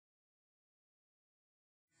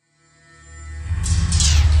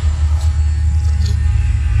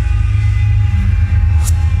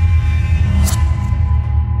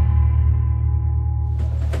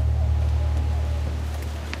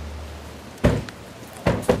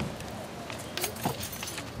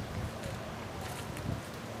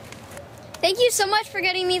Thank you so much for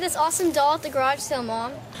getting me this awesome doll at the garage sale,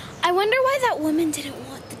 Mom. I wonder why that woman didn't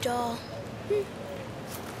want the doll.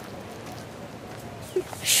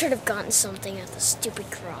 I should have gotten something at the stupid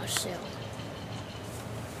garage sale.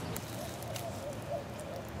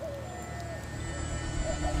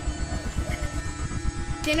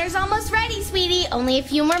 Dinner's almost ready, sweetie. Only a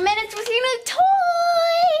few more minutes with your new toy.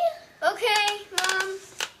 Okay, Mom.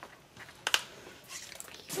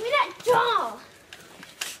 Give me that doll.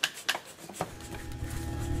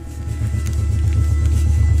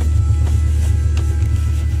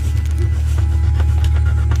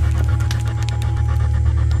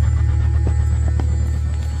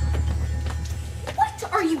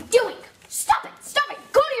 What are you doing? Stop it! Stop it!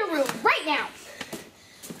 Go to your room right now.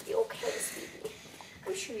 Are you okay, sweetie?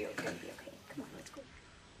 I'm sure you're going to be okay. Come on, let's go.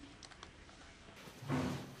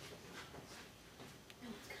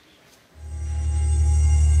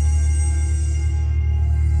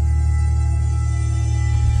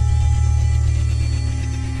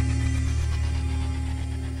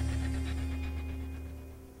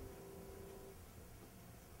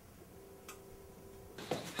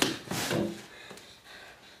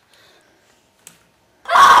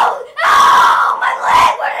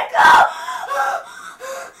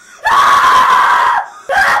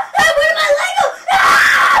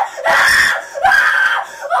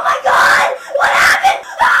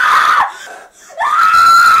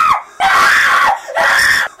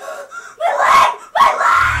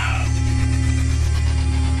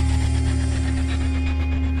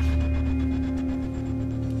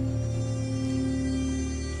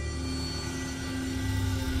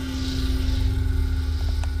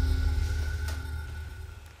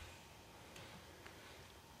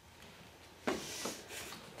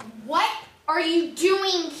 What are you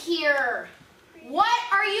doing here? What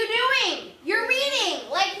are you doing? You're reading.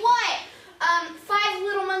 Like what? 5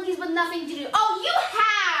 little monkeys with nothing to do. Oh, you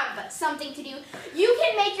have something to do. You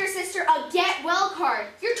can make your sister a get well card.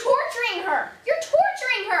 You're torturing her. You're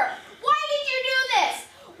torturing her. Why did you do this?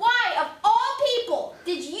 Why, of all people,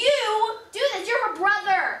 did you do this? You're her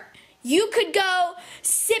brother. You could go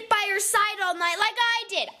sit by her side all night like I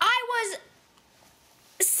did. I was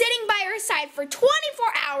sitting by her side for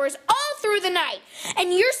 24 hours all through the night.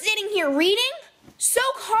 And you're sitting here reading so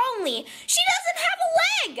calmly. She doesn't have a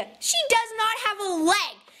leg. She does not have a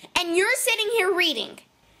leg. And you're sitting here reading.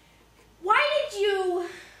 Why are you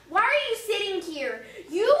sitting here?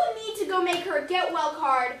 You need to go make her a get well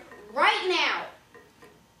card right now.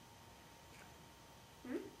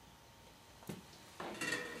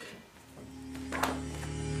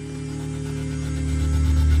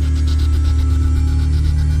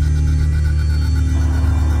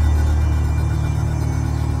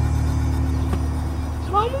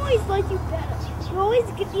 Mom always likes you better. You always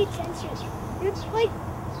get the attention. It's like,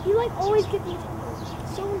 you like always get the attention.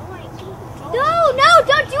 It's so annoying. No,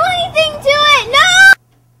 don't do anything to it. No!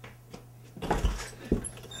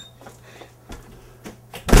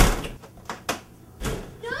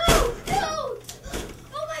 No!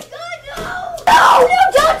 Oh my God, no! No,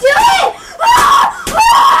 don't do it!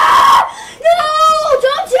 No,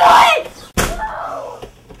 don't do it!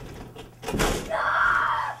 No!